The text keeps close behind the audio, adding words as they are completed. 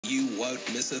You won't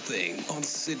miss a thing on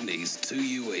Sydney's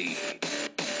 2UE.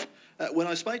 When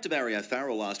I spoke to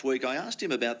Farrelly last week, I asked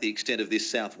him about the extent of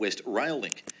this Southwest Rail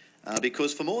link,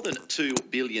 because for more than $2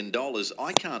 billion,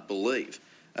 I can't believe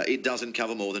it doesn't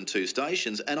cover more than 2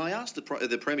 stations. And I asked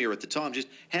the Premier at the time just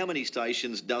how many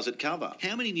stations does it cover?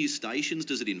 How many new stations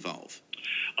does it involve?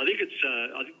 I think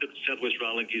the Southwest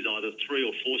Rail Link is either 3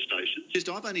 or 4 stations.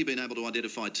 I've only been able to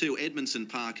identify 2, Edmondson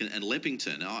Park and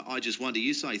Leppington. I just wonder,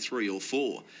 you say 3 or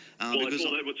 4. Well, it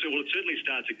certainly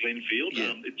starts at Glenfield.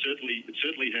 Yeah. It certainly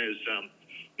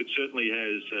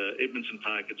has Edmondson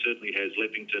Park. It certainly has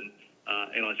Leppington.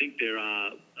 And I think there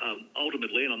are,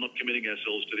 ultimately, and I'm not committing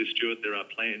ourselves to this, Stuart, there are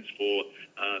plans for,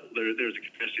 there is a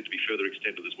capacity to be further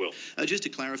extended as well. Just to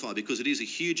clarify, because it is a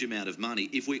huge amount of money,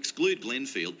 if we exclude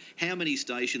Glenfield, how many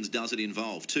stations does it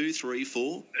involve? 2, 3,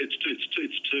 4? It's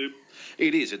 2.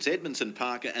 It is. It's Edmondson,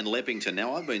 Parker and Leppington.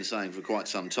 Now, I've been saying for quite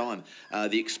some time,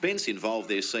 the expense involved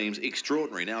there seems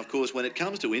extraordinary. Now, of course, when it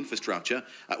comes to infrastructure,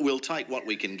 we'll take what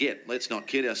we can get. Let's not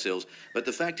kid ourselves. But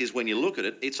the fact is, when you look at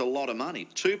it, it's a lot of money,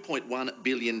 $2.1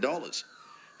 billion.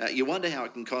 You wonder how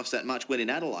it can cost that much when in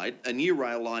Adelaide, a new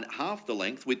rail line half the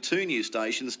length with 2 new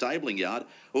stations, stabling yard,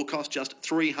 will cost just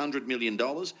 $300 million.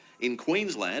 In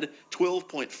Queensland,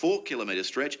 12.4 kilometre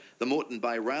stretch, the Moreton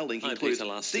Bay Rail Link includes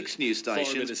 6 new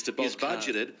stations, is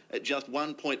budgeted at just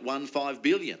 $1.15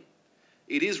 billion.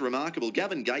 It is remarkable.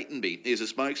 Gavin Gatenby is a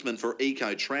spokesman for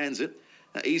EcoTransit.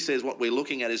 He says what we're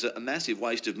looking at is a massive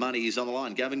waste of money. He's on the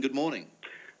line. Gavin, good morning.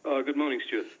 Oh, good morning,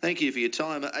 Stuart. Thank you for your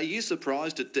time. Are you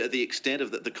surprised at the extent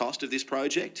of the cost of this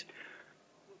project?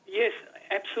 Yes,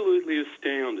 absolutely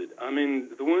astounded. I mean,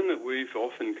 the one that we've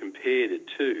often compared it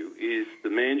to is the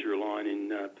Mandurah line in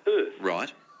Perth.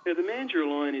 Right. Now, the Mandurah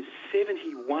line is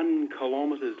 71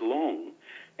 kilometres long,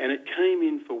 and it came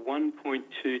in for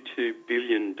 $1.22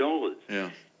 billion. Yeah.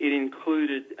 It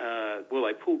included,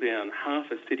 they pulled down half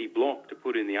a city block to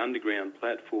put in the underground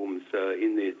platforms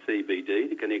in their CBD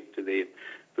to connect to their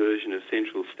version of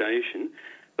Central Station.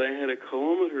 They had a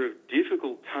kilometre of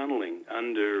difficult tunnelling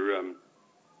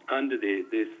under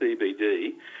their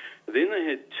CBD. Then they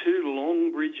had 2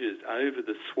 long bridges over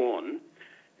the Swan.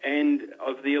 And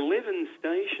of the 11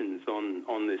 stations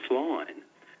on this line,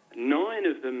 9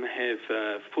 of them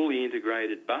have fully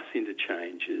integrated bus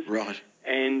interchanges. Right.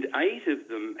 And 8 of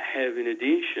them have, in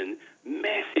addition,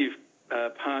 massive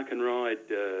park and ride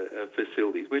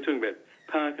facilities. We're talking about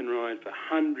park and ride for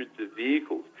hundreds of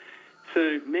vehicles.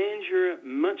 So Mandurah,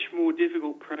 much more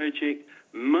difficult project,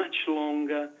 much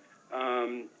longer,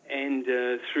 and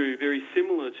through very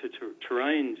similar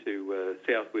terrain to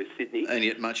Southwest Sydney. And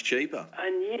yet much cheaper.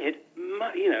 And yet,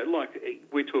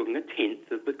 we're talking a tenth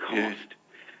of the cost. Yeah.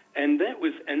 And that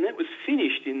was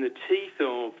finished in the teeth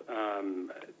of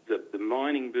the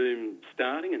mining boom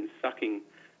starting and sucking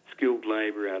skilled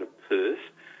labour out of Perth,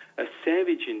 a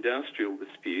savage industrial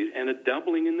dispute, and a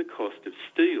doubling in the cost of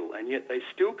steel. And yet they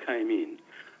still came in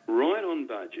right on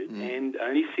budget and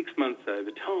only 6 months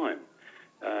over time.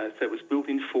 So it was built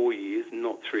in 4 years,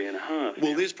 not 3.5.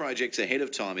 Well, this project's ahead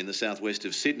of time in the southwest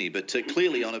of Sydney, but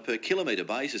clearly on a per kilometre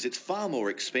basis, it's far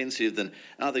more expensive than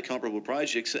other comparable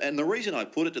projects. And the reason I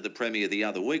put it to the Premier the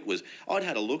other week was I'd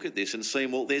had a look at this and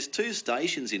seen, well, there's 2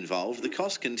 stations involved. The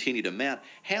costs continue to mount.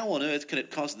 How on earth can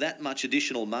it cost that much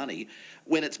additional money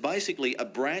when it's basically a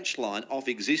branch line off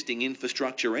existing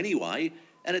infrastructure anyway,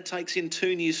 and it takes in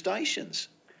 2 new stations?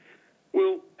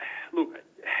 Well, look,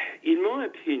 in my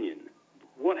opinion,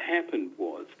 what happened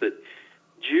was that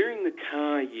during the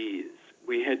car years,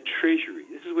 we had Treasury.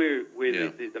 This is where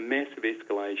the massive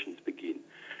escalations begin.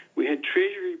 We had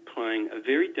Treasury playing a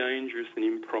very dangerous and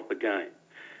improper game.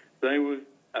 They were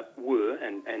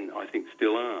and I think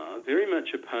still are, very much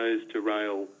opposed to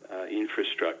rail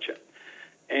infrastructure.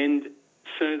 And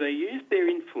so they used their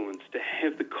influence to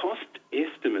have the cost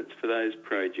estimates for those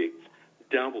projects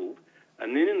doubled,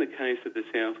 and then in the case of the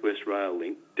Southwest Rail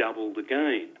Link, doubled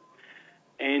again.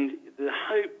 And the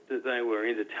hope that they were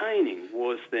entertaining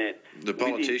was that... The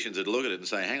politicians would look at it and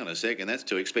say, hang on a second, that's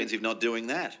too expensive, not doing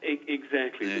that.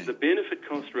 Exactly. Yeah. The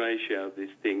benefit-cost ratio of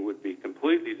this thing would be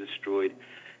completely destroyed,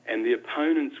 and the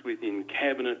opponents within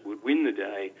Cabinet would win the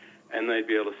day, and they'd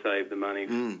be able to save the money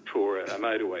for a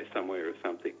motorway somewhere or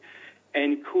something.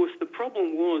 And, of course, the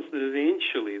problem was that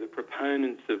eventually the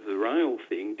proponents of the rail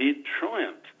thing did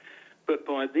triumph. But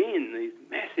by then, these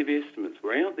massive estimates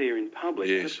were out there in public,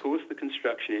 and of course the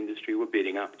construction industry were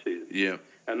bidding up to them. Yeah.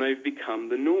 And they've become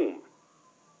the norm.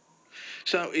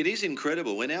 So it is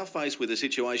incredible. We're now faced with a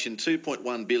situation,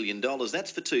 $2.1 billion.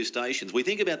 That's for 2 stations. We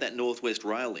think about that North West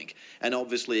Rail link, and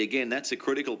obviously, again, that's a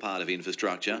critical part of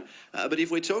infrastructure. But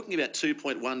if we're talking about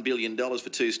 $2.1 billion for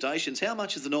 2 stations, how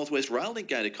much is the North West Rail link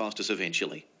going to cost us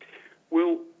eventually?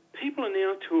 Well, people are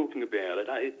now talking about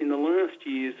it. In the last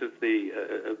years of the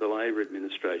Labor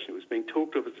administration, it was being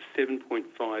talked of as a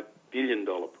 $7.5 billion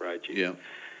project. Yeah.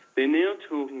 They're now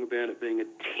talking about it being a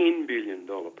 $10 billion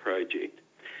project.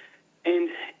 And,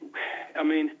 I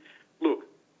mean, look,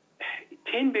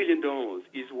 $10 billion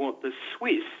is what the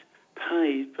Swiss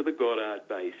paid for the Goddard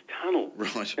Base Tunnel.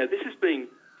 Right. Now, this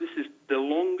is the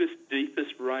longest,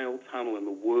 deepest rail tunnel in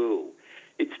the world.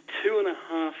 It's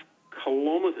 2.5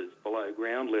 kilometres below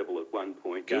ground level at one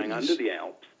point, going under the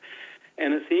Alps.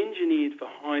 And it's engineered for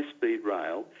high-speed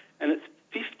rail, and it's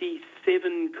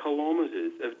 57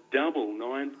 kilometres of double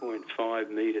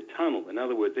 9.5-metre tunnel. In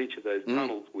other words, each of those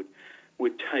tunnels would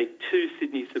take 2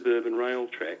 Sydney suburban rail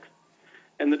tracks.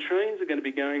 And the trains are going to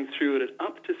be going through it at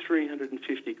up to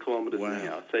 350 kilometres an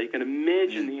hour. So you can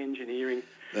imagine the engineering.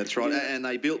 That's right. And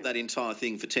they built that entire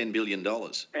thing for $10 billion.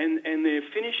 And they're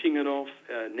finishing it off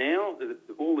now.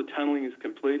 All the tunnelling is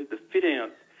completed. The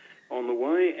fit-out's on the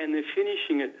way, and they're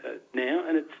finishing it now,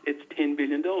 and it's $10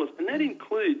 billion. And that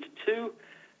includes 2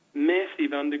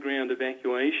 massive underground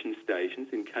evacuation stations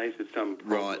in case of some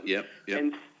problem. Right, yep.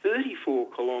 And 34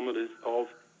 kilometres of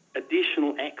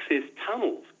additional access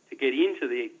tunnels to get into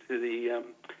the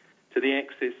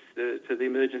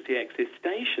emergency access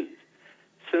stations.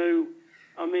 So,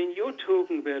 I mean, you're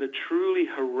talking about a truly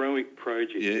heroic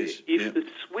project. Yes, there. If the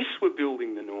Swiss were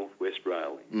building the North West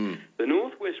Rail link, the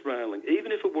North West Rail link,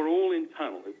 even if it were all in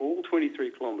tunnel, if all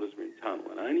 23 kilometres were in tunnel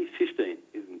and only 15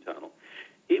 is in tunnel,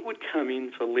 it would come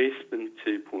in for less than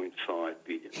 $2.5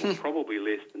 billion, or probably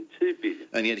less than $2 billion.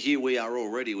 And yet here we are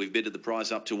already. We've bidded the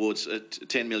price up towards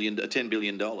 $10 billion.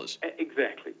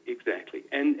 Exactly.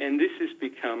 And this has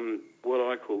become what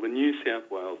I call the New South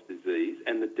Wales disease,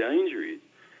 and the danger is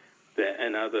that,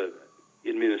 and other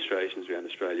administrations around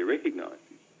Australia recognise,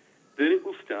 that it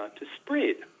will start to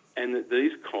spread, and that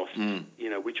these costs,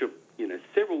 which are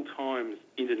several times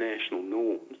international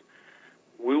norms,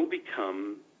 will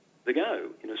become the go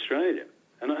in Australia.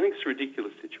 And I think it's a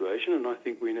ridiculous situation, and I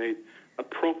think we need a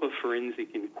proper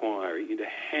forensic inquiry into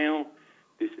how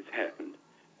this has happened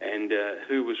and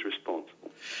who was responsible.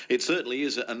 It certainly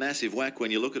is a massive whack when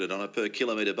you look at it on a per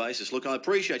kilometre basis. Look, I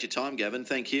appreciate your time, Gavin.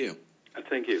 Thank you.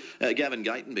 Thank you. Gavin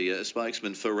Gatenby, a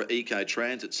spokesman for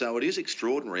EcoTransit. So it is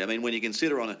extraordinary. I mean, when you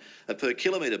consider on a per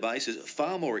kilometre basis,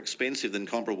 far more expensive than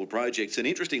comparable projects. And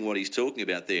interesting what he's talking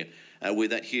about there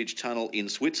with that huge tunnel in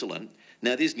Switzerland.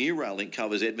 Now, this new rail link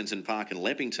covers Edmondson Park and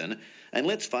Leppington. And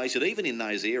let's face it, even in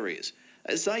those areas,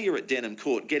 say you're at Denham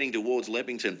Court getting towards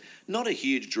Leppington, not a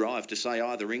huge drive to, say,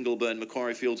 either Ingleburn,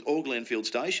 Macquarie Fields or Glenfield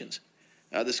stations.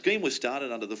 The scheme was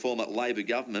started under the former Labor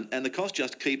government, and the costs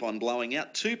just keep on blowing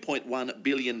out. $2.1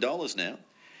 billion now.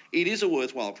 It is a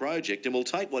worthwhile project, and we'll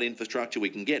take what infrastructure we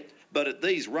can get. But at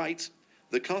these rates,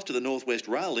 the cost of the North West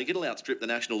Rail link, it'll outstrip the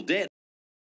national debt.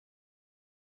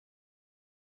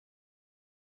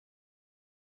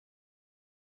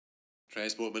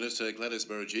 Transport Minister Gladys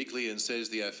Berejiklian says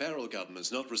the Farrell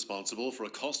government's not responsible for a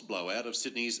cost blowout of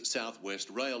Sydney's South West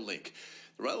Rail link.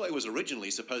 The railway was originally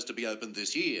supposed to be opened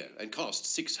this year and cost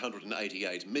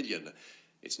 $688 million.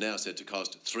 It's now said to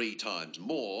cost 3 times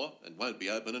more and won't be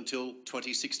open until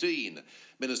 2016.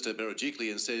 Minister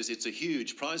Berejiklian says it's a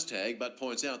huge price tag, but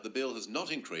points out the bill has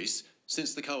not increased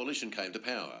since the coalition came to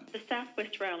power. The South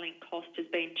West Rail link cost has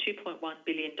been $2.1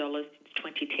 billion since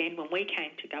 2010. When we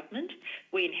came to government,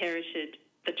 we inherited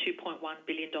the $2.1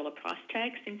 billion price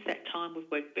tag. Since that time,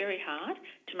 we've worked very hard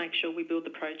to make sure we build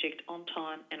the project on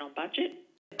time and on budget.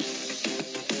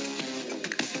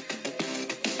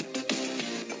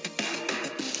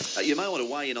 You may want to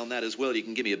weigh in on that as well. You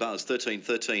can give me a buzz. 13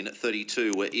 13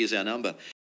 32 is our number.